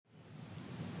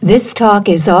This talk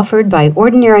is offered by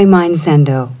Ordinary Mind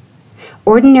Zendo.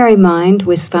 Ordinary Mind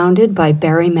was founded by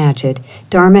Barry Magid,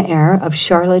 Dharma heir of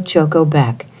Charlotte Joko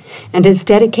Beck, and is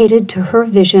dedicated to her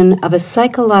vision of a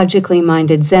psychologically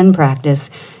minded Zen practice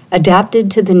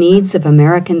adapted to the needs of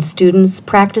American students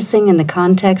practicing in the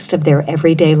context of their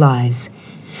everyday lives.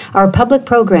 Our public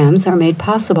programs are made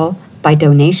possible by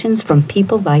donations from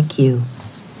people like you.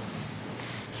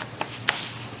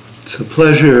 It's a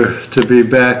pleasure to be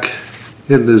back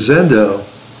in the Zendo,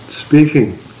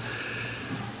 speaking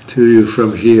to you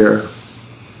from here.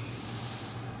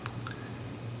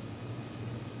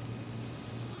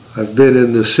 I've been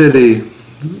in the city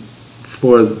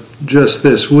for just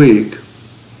this week,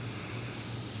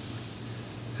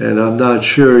 and I'm not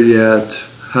sure yet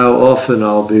how often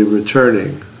I'll be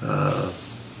returning.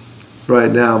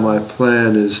 Right now, my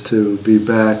plan is to be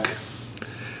back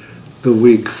the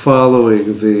week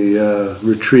following the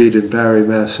retreat in Barre,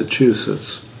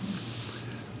 Massachusetts.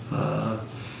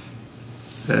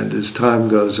 And as time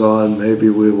goes on, maybe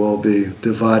we will be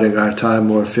dividing our time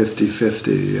more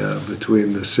 50-50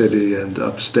 between the city and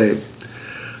upstate.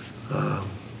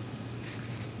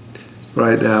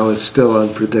 Right now it's still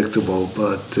unpredictable,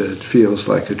 but it feels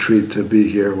like a treat to be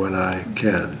here when I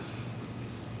can.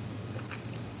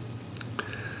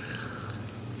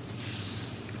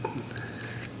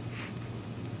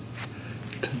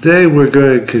 Today we're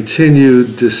going to continue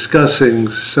discussing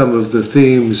some of the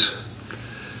themes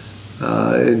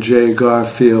in Jay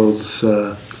Garfield's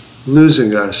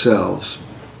Losing Ourselves.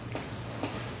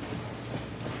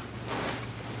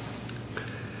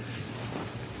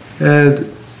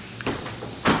 And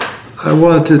I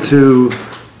wanted to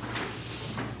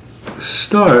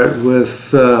start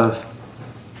with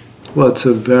what's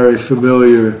a very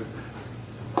familiar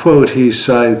quote he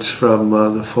cites from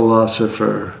the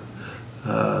philosopher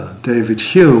David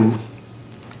Hume,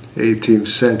 18th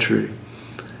century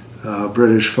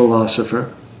British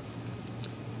philosopher,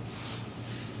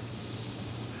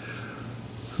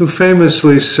 who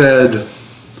famously said,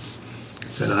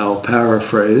 and I'll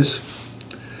paraphrase,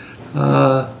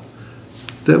 that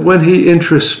when he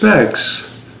introspects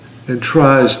and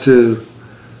tries to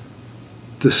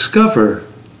discover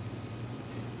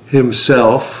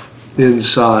himself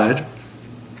inside,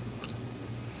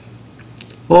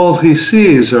 all he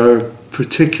sees are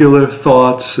particular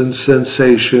thoughts and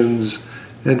sensations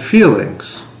and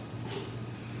feelings.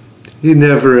 He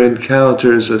never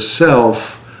encounters a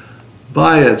self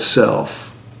by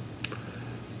itself,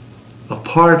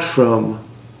 apart from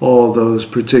all those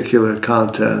particular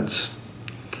contents.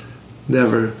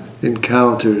 Never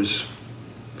encounters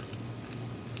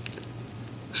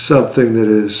something that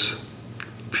is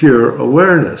pure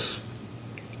awareness.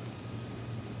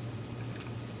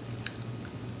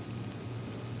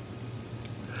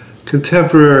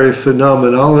 Contemporary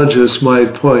phenomenologists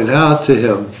might point out to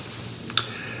him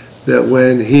that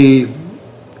when he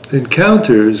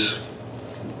encounters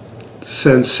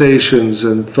sensations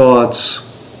and thoughts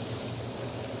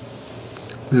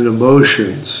and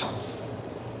emotions,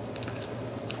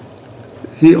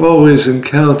 he always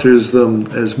encounters them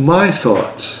as my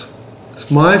thoughts, as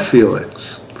my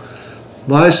feelings,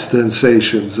 my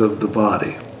sensations of the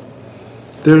body.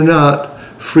 They're not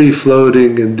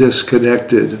free-floating and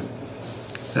disconnected,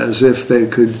 as if they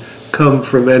could come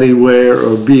from anywhere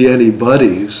or be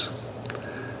anybody's.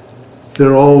 They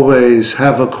always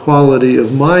have a quality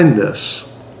of mindness.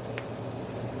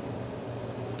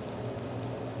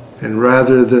 And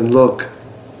rather than look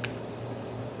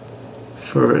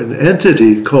for an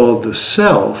entity called the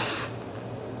self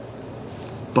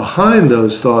behind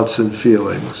those thoughts and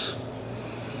feelings,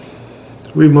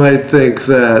 we might think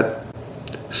that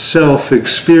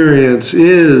self-experience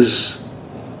is,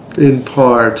 in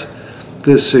part,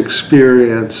 this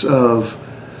experience of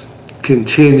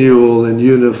continual and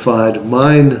unified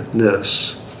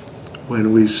mindness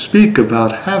when we speak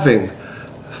about having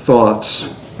thoughts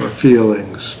or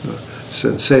feelings or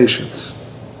sensations.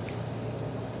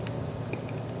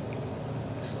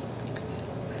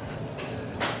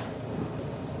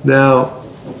 Now,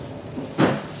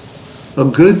 a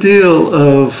good deal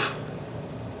of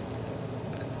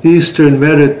Eastern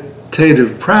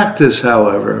meditative practice,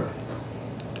 however,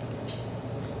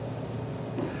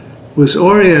 was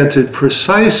oriented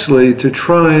precisely to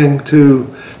trying to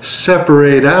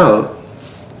separate out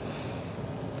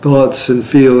thoughts and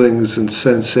feelings and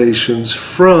sensations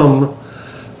from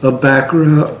a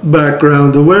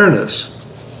background awareness.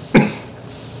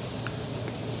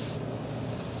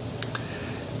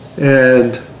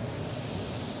 And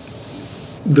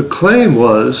the claim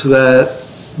was that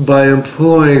by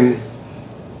employing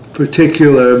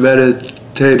particular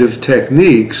meditative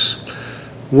techniques,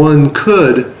 one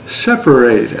could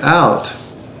separate out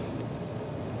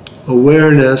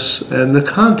awareness and the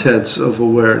contents of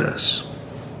awareness.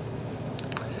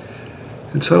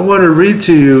 And so I want to read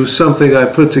to you something I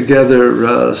put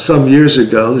together some years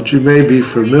ago that you may be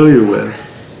familiar with.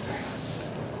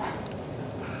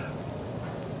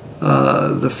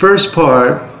 The first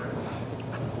part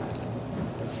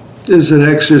is an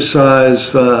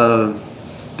exercise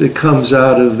that comes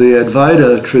out of the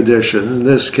Advaita tradition. In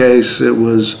this case, it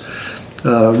was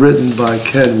written by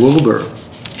Ken Wilber,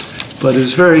 but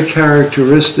is very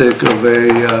characteristic of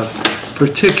a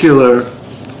particular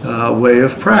way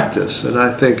of practice, and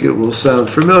I think it will sound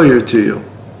familiar to you.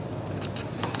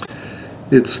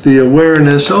 It's the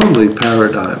awareness-only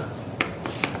paradigm.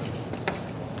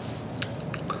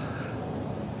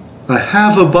 I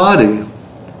have a body,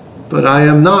 but I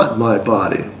am not my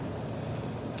body.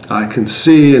 I can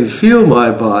see and feel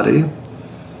my body,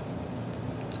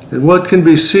 and what can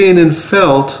be seen and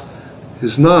felt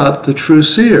is not the true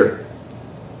seer.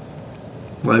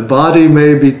 My body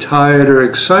may be tired or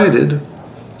excited,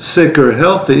 sick or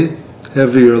healthy,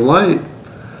 heavy or light,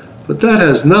 but that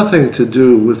has nothing to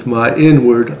do with my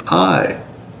inward I.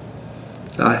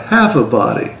 I have a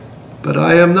body, but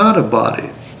I am not a body.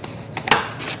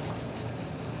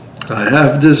 I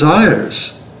have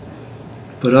desires,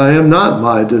 but I am not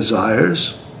my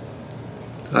desires.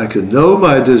 I can know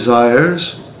my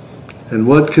desires, and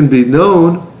what can be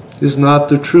known is not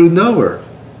the true knower.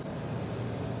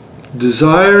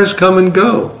 Desires come and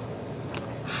go,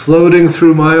 floating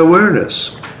through my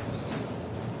awareness,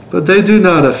 but they do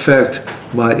not affect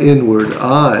my inward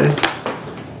I.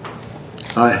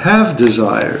 I have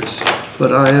desires,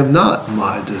 but I am not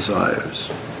my desires.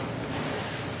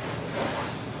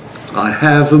 I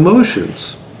have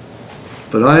emotions,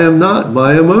 but I am not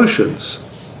my emotions.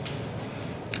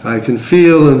 I can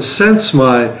feel and sense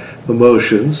my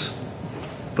emotions,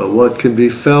 but what can be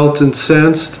felt and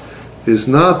sensed is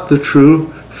not the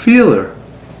true feeler.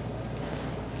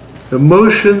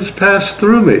 Emotions pass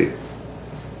through me,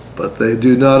 but they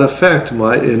do not affect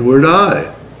my inward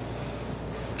I.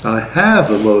 I have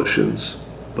emotions,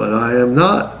 but I am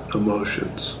not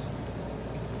emotions.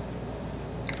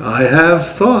 I have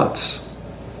thoughts,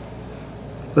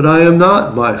 but I am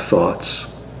not my thoughts.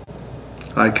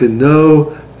 I can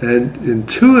know and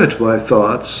intuit my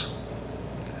thoughts,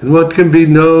 and what can be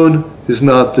known is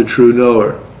not the true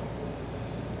knower.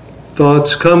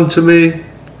 Thoughts come to me,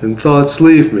 and thoughts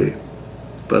leave me,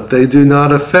 but they do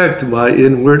not affect my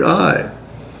inward I.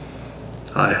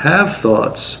 I have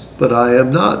thoughts, but I am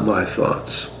not my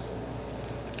thoughts.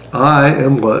 I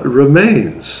am what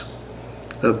remains,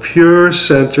 a pure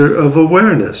center of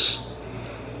awareness,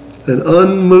 an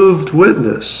unmoved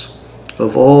witness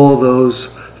of all those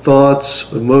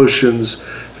thoughts, emotions,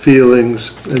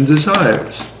 feelings, and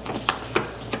desires.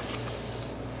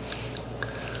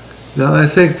 Now, I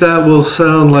think that will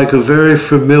sound like a very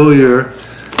familiar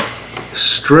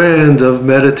strand of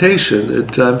meditation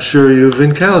that I'm sure you've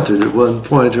encountered at one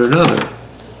point or another.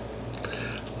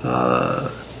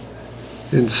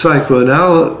 In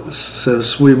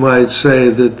psychoanalysis, we might say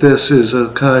that this is a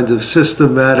kind of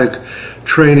systematic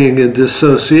training in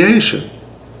dissociation.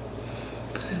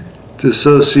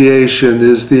 Dissociation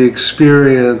is the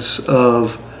experience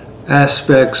of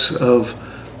aspects of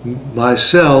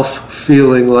myself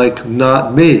feeling like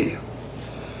not me.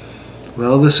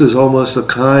 Well, this is almost a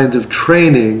kind of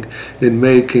training in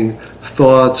making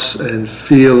thoughts and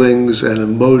feelings and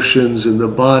emotions in the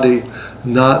body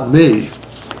not me,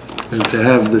 and to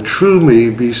have the true me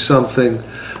be something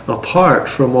apart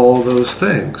from all those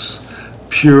things,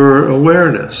 pure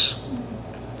awareness.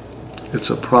 It's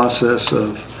a process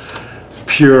of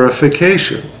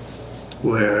purification,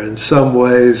 where in some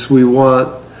ways we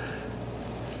want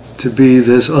to be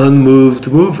this unmoved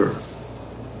mover.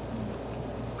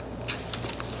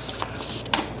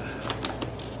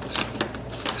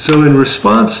 So in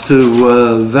response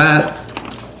to that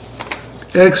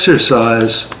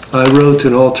exercise, I wrote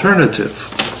an alternative.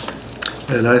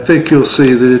 And I think you'll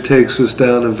see that it takes us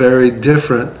down a very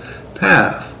different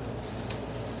path.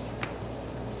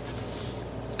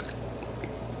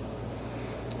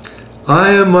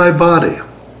 I am my body,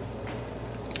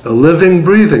 a living,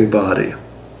 breathing body,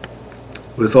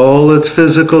 with all its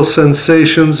physical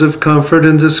sensations of comfort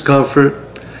and discomfort,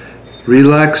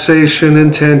 relaxation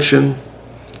and tension,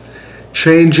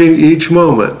 changing each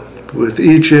moment with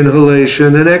each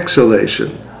inhalation and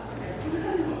exhalation,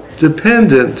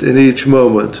 dependent in each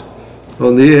moment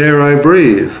on the air I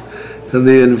breathe and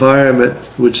the environment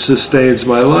which sustains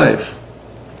my life.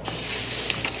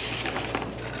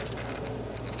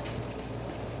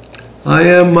 I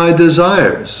am my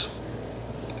desires,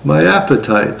 my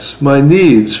appetites, my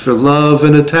needs for love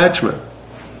and attachment,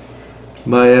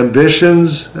 my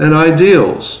ambitions and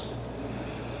ideals.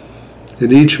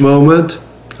 In each moment,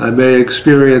 I may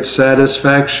experience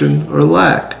satisfaction or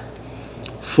lack,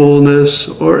 fullness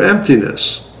or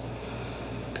emptiness,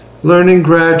 learning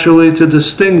gradually to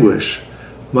distinguish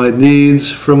my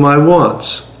needs from my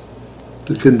wants,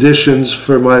 the conditions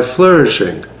for my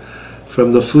flourishing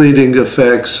from the fleeting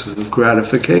effects of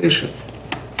gratification.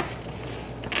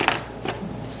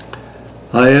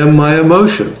 I am my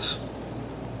emotions,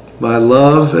 my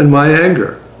love and my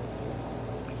anger,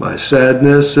 my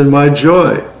sadness and my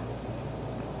joy,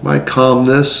 my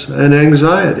calmness and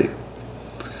anxiety,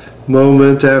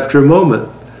 moment after moment,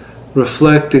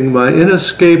 reflecting my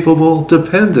inescapable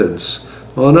dependence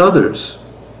on others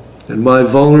and my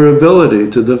vulnerability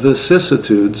to the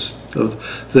vicissitudes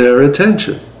of their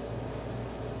attention.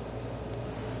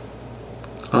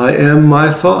 I am my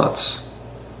thoughts,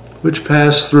 which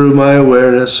pass through my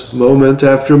awareness moment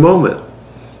after moment,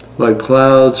 like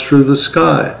clouds through the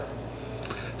sky,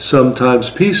 sometimes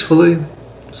peacefully,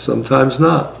 sometimes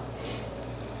not.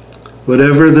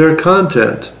 Whatever their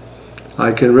content,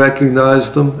 I can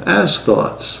recognize them as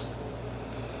thoughts,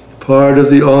 part of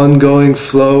the ongoing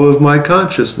flow of my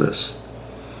consciousness,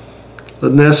 a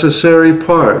necessary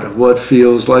part of what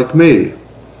feels like me,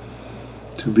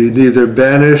 to be neither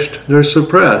banished nor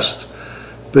suppressed,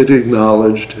 but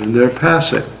acknowledged in their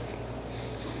passing.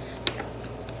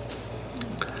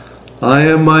 I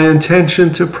am my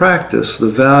intention to practice the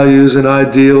values and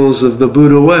ideals of the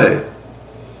Buddha way,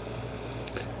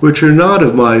 which are not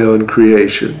of my own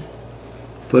creation,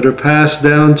 but are passed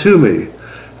down to me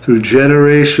through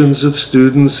generations of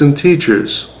students and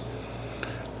teachers,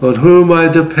 on whom I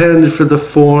depend for the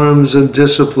forms and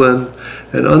discipline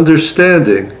and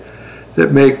understanding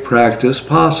that make practice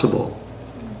possible.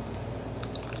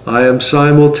 I am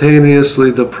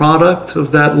simultaneously the product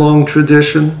of that long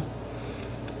tradition,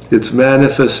 its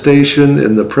manifestation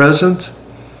in the present,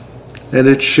 and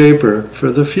its shaper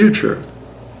for the future.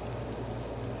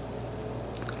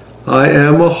 I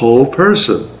am a whole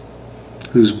person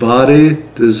whose body,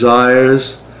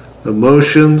 desires,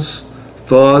 emotions,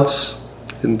 thoughts,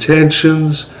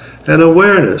 intentions, and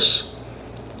awareness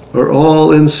are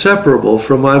all inseparable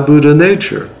from my Buddha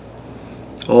nature,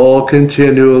 all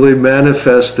continually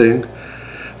manifesting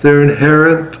their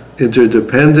inherent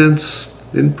interdependence,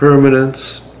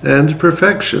 impermanence, and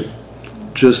perfection,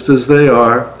 just as they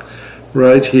are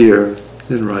right here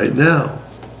and right now.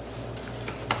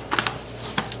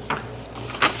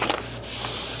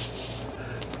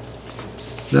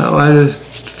 Now, I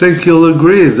think you'll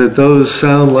agree that those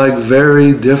sound like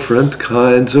very different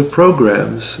kinds of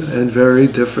programs and very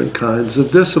different kinds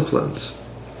of disciplines.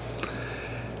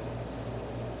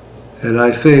 And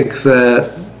I think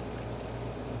that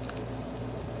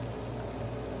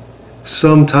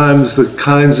sometimes the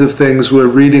kinds of things we're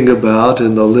reading about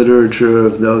in the literature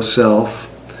of no self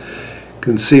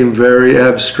can seem very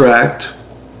abstract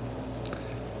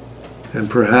and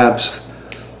perhaps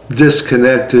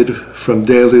disconnected from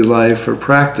daily life or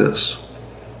practice.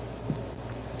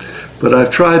 But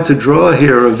I've tried to draw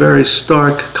here a very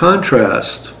stark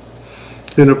contrast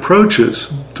in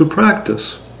approaches to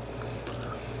practice.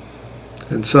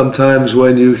 And sometimes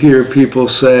when you hear people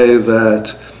say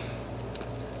that,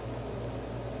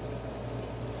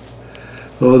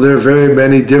 oh, there are very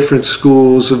many different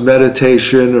schools of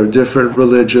meditation or different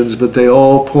religions, but they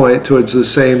all point towards the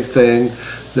same thing.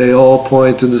 They all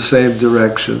point in the same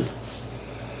direction.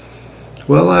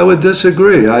 Well, I would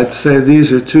disagree. I'd say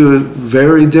these are two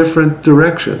very different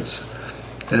directions,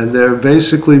 and they're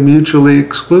basically mutually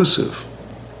exclusive.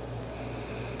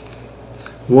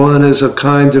 One is a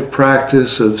kind of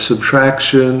practice of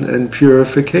subtraction and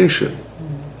purification.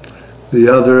 The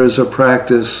other is a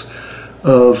practice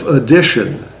of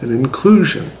addition and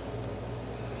inclusion.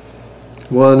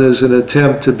 One is an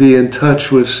attempt to be in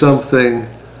touch with something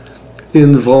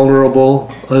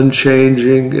invulnerable,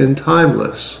 unchanging, and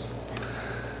timeless.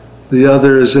 The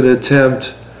other is an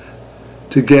attempt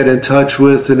to get in touch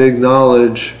with and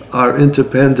acknowledge our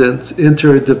interdependence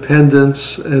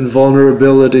and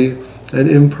vulnerability and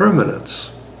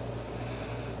impermanence.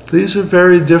 These are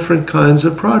very different kinds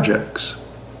of projects.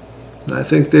 I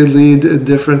think they lead in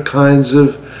different kinds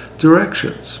of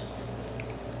directions.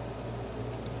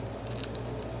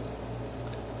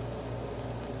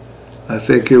 I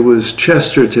think it was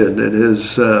Chesterton in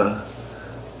his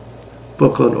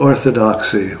book on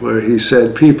orthodoxy, where he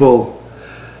said people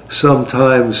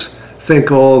sometimes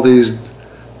think all these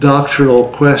doctrinal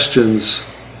questions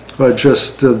are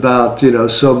just about,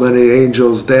 so many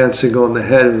angels dancing on the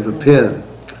head of the pin.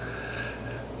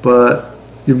 But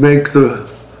You make a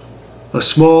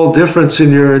small difference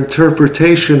in your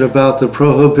interpretation about the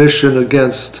prohibition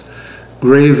against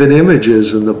graven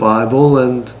images in the Bible,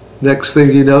 and next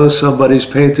thing you know, somebody's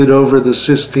painted over the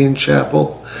Sistine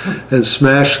Chapel and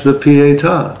smashed the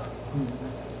Pietà.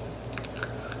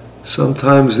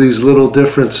 Sometimes these little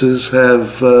differences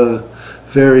have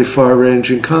very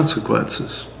far-ranging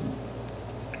consequences.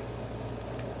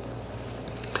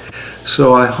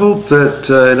 So I hope that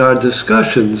in our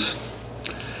discussions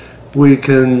we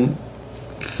can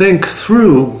think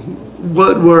through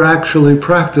what we're actually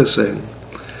practicing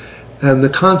and the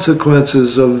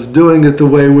consequences of doing it the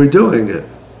way we're doing it.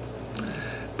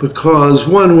 Because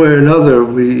one way or another,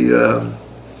 we,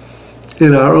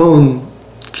 in our own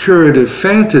curative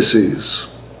fantasies,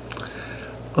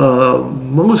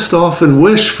 most often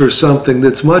wish for something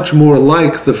that's much more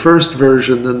like the first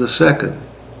version than the second.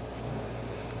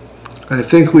 I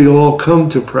think we all come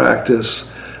to practice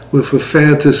with a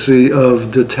fantasy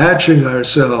of detaching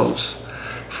ourselves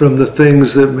from the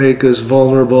things that make us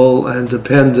vulnerable and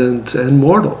dependent and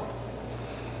mortal.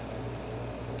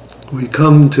 We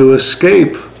come to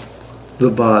escape the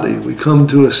body. We come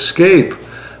to escape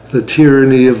the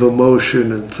tyranny of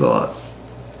emotion and thought.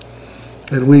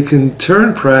 And we can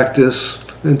turn practice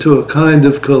into a kind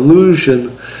of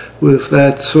collusion with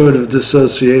that sort of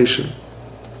dissociation.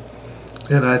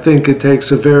 And I think it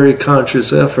takes a very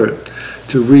conscious effort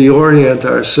to reorient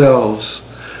ourselves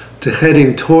to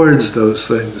heading towards those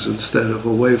things instead of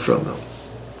away from them.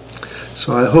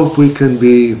 So I hope we can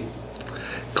be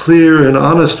clear and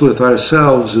honest with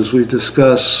ourselves as we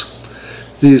discuss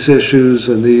these issues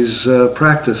and these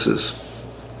practices.